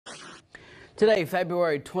Today,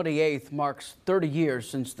 February 28th, marks 30 years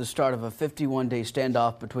since the start of a 51-day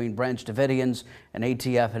standoff between Branch Davidians and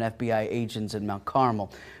ATF and FBI agents in Mount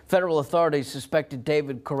Carmel. Federal authorities suspected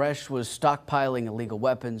David Koresh was stockpiling illegal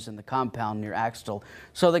weapons in the compound near Axtell,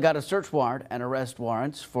 so they got a search warrant and arrest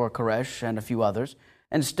warrants for Koresh and a few others.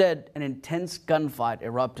 Instead, an intense gunfight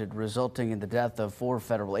erupted, resulting in the death of 4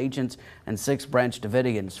 federal agents and 6 Branch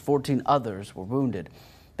Davidians. 14 others were wounded.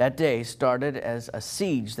 That day started as a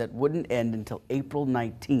siege that wouldn't end until April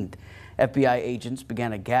 19th. FBI agents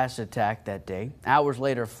began a gas attack that day. Hours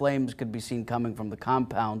later, flames could be seen coming from the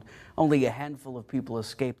compound. Only a handful of people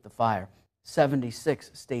escaped the fire. 76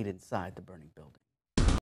 stayed inside the burning building.